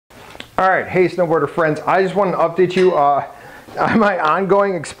All right, hey snowboarder friends, I just wanted to update you on my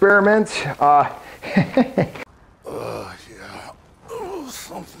ongoing experiments. Yeah. Oh,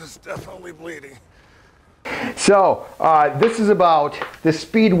 something is definitely bleeding. So, this is about the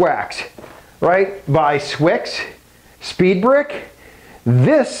Speed Wax, right, by Swix Speed Brick.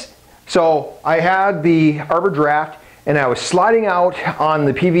 So I had the Arbor Draft and I was sliding out on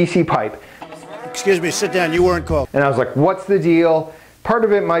the PVC pipe. Excuse me, sit down, you weren't called. And I was like, what's the deal? Part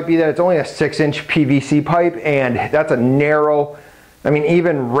of it might be that it's only a 6-inch PVC pipe and that's a narrow, I mean,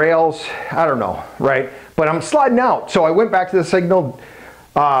 even rails, I don't know, right? But I'm sliding out. So I went back to the Signal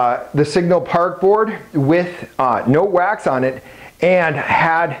park board with no wax on it and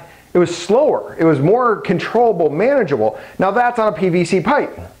it was slower. It was more controllable, manageable. Now that's on a PVC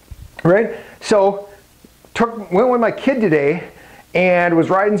pipe, right? So went with my kid today and was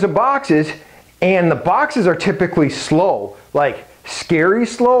riding some boxes, and the boxes are typically slow, like scary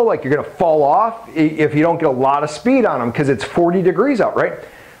slow, like you're gonna fall off if you don't get a lot of speed on them because it's 40 degrees out, right?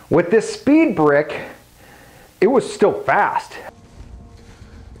 With this Speed Brick, it was still fast.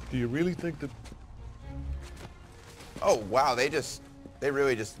 Do you really think that... Oh, wow, they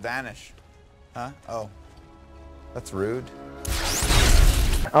really just vanish. Huh? Oh, that's rude.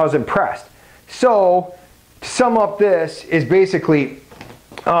 I was impressed. So, to sum up this is basically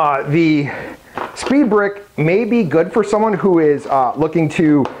the Speed Brick may be good for someone who is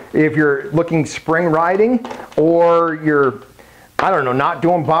if you're looking spring riding, or you're, I don't know, not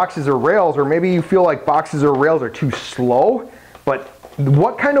doing boxes or rails, or maybe you feel like boxes or rails are too slow. But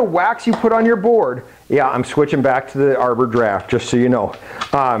what kind of wax you put on your board, yeah, I'm switching back to the Arbor Draft, just so you know.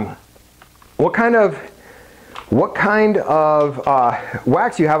 What kind of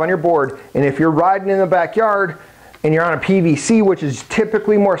wax you have on your board, and if you're riding in the backyard and you're on a PVC, which is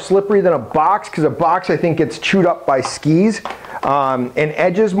typically more slippery than a box, because a box I think gets chewed up by skis and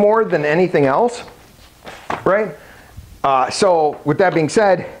edges more than anything else, right? So with that being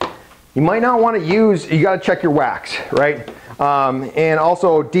said, you might not want to you got to check your wax, right? And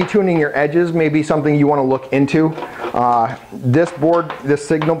also detuning your edges may be something you want to look into. This board, this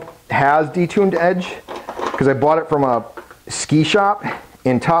Signal, has detuned edge because I bought it from a ski shop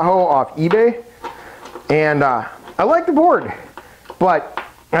in Tahoe off eBay, and I like the board, but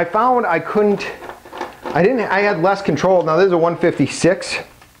I found I had less control. Now this is a 156,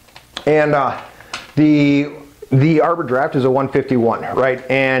 and the Arbor Draft is a 151, right?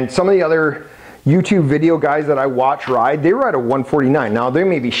 And some of the other YouTube video guys that I watch ride, they ride a 149. Now they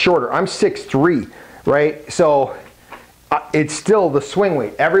may be shorter. I'm 6'3", right? So it's still the swing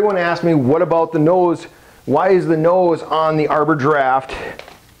weight. Everyone asks me, what about the nose? Why is the nose on the Arbor Draft,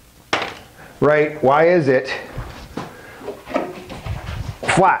 right? Why is it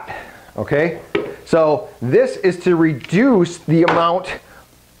flat? Okay, so this is to reduce the amount,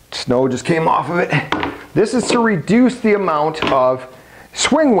 snow just came off of it. This is to reduce the amount of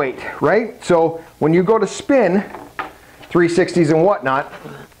swing weight, right? So when you go to spin 360s and whatnot,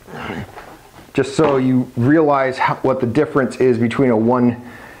 just so you realize what the difference is between a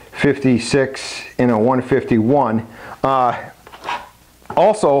 156 and a 151.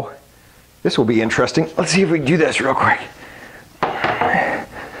 Also, this will be interesting. Let's see if we can do this real quick.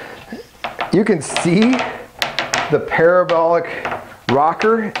 You can see the parabolic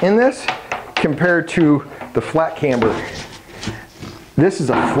rocker in this compared to the flat camber. This is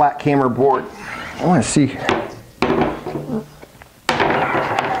a flat camber board. I want to see.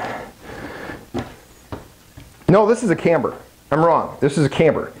 No, this is a camber. I'm wrong. This is a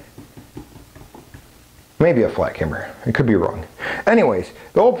camber. Maybe a flat camber. I could be wrong. Anyways,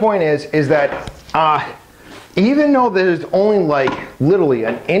 the whole point is that even though there's only like literally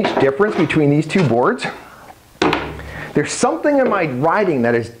an inch difference between these two boards, there's something in my riding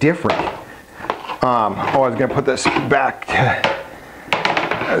that is different. Oh, I was gonna put this back.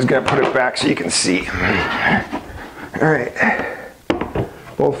 I was gonna put it back so you can see. All right,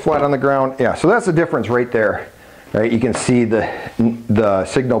 both flat on the ground. Yeah, so that's the difference right there. Right, you can see the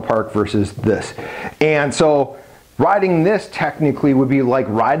Signal Park versus this. And so riding this technically would be like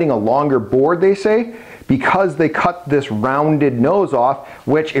riding a longer board, they say, because they cut this rounded nose off,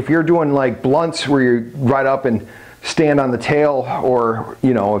 which if you're doing like blunts where you ride up and stand on the tail, or,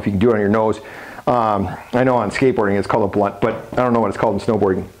 you know, if you can do it on your nose. I know on skateboarding it's called a blunt, but I don't know what it's called in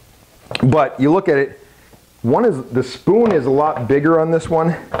snowboarding. But you look at it, the spoon is a lot bigger on this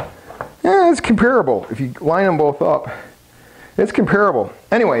one. Yeah, it's comparable. If you line them both up, it's comparable.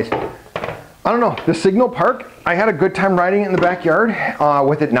 Anyways, I don't know. The Signal Park, I had a good time riding it in the backyard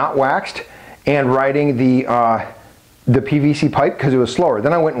with it not waxed, and riding the PVC pipe because it was slower.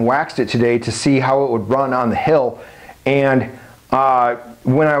 Then I went and waxed it today to see how it would run on the hill, and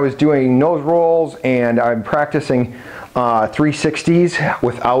when I was doing nose rolls, and I'm practicing 360s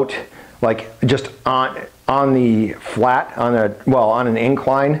without, like, just on the flat, on an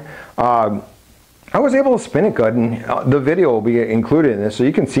incline. I was able to spin it good, and the video will be included in this, so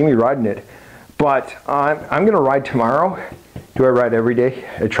you can see me riding it. But I'm going to ride tomorrow. Do I ride every day?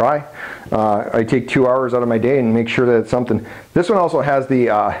 I try. I take 2 hours out of my day and make sure that it's something. This one also has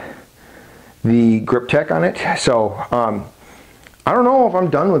the grip tech on it, so I don't know if I'm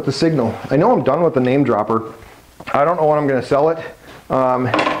done with the Signal. I know I'm done with the name dropper. I don't know when I'm going to sell it.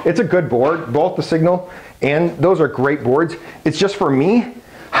 It's a good board, both the Signal and those are great boards. It's just for me,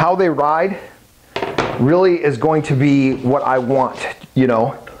 how they ride really is going to be what I want, you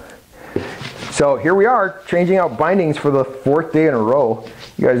know. So here we are, changing out bindings for the 4th day in a row.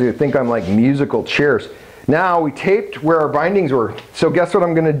 You guys would think I'm like musical chairs. Now we taped where our bindings were. So guess what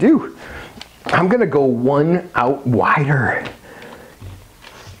I'm gonna do? I'm gonna go one out wider.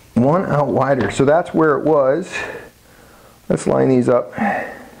 One out wider. So that's where it was. Let's line these up.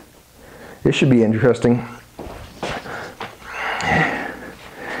 This should be interesting.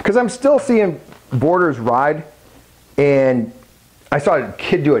 Because I'm still seeing boarders ride, and I saw a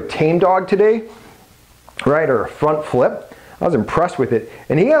kid do a tame dog today, right, or a front flip. I was impressed with it,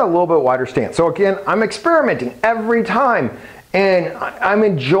 and he had a little bit wider stance. So again, I'm experimenting every time, and I'm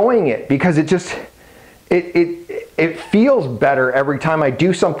enjoying it because it just, it feels better every time I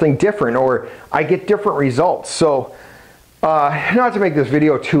do something different or I get different results. So not to make this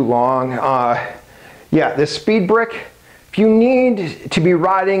video too long, yeah, this speed brick, if you need to be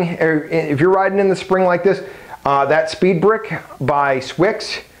riding, or if you're riding in the spring like this, that speed brick by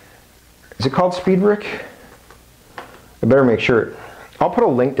Swix, is it called speed brick? I better make sure. I'll put a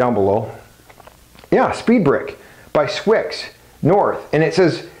link down below. Yeah, speed brick by Swix North, and it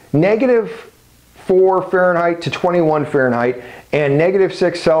says -4 Fahrenheit to 21 Fahrenheit and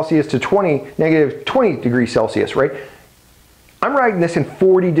 -6 Celsius to -20 degrees Celsius, right? I'm riding this in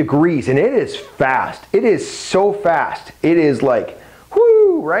 40 degrees, and it is fast. It is so fast. It is like,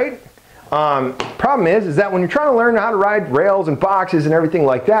 whoo, right? Problem is that when you're trying to learn how to ride rails and boxes and everything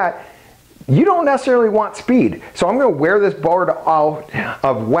like that, you don't necessarily want speed. So I'm going to wear this board out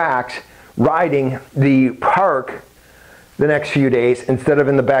of wax riding the park the next few days instead of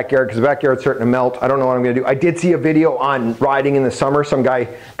in the backyard, because the backyard's starting to melt. I don't know what I'm going to do. I did see a video on riding in the summer. Some guy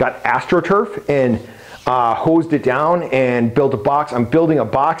got AstroTurf and hosed it down and built a box. I'm building a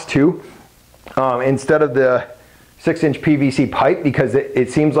box too, instead of the 6-inch PVC pipe, because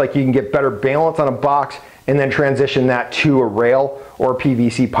it seems like you can get better balance on a box and then transition that to a rail or a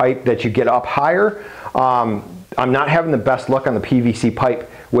PVC pipe that you get up higher. I'm not having the best luck on the PVC pipe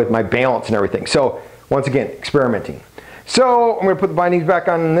with my balance and everything. So once again, experimenting. So I'm going to put the bindings back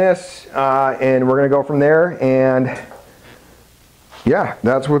on this, and we're going to go from there. And yeah,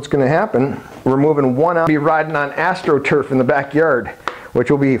 that's what's going to happen. We're moving one out. Be riding on AstroTurf in the backyard, which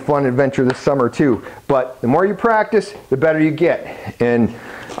will be a fun adventure this summer too. But the more you practice, the better you get. And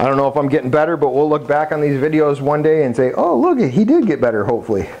I don't know if I'm getting better, but we'll look back on these videos one day and say, oh, look, he did get better,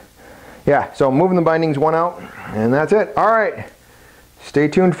 hopefully. Yeah, so I'm moving the bindings one out, and that's it. All right, stay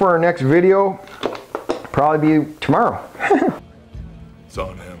tuned for our next video. Probably be tomorrow. It's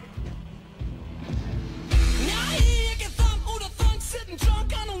on him.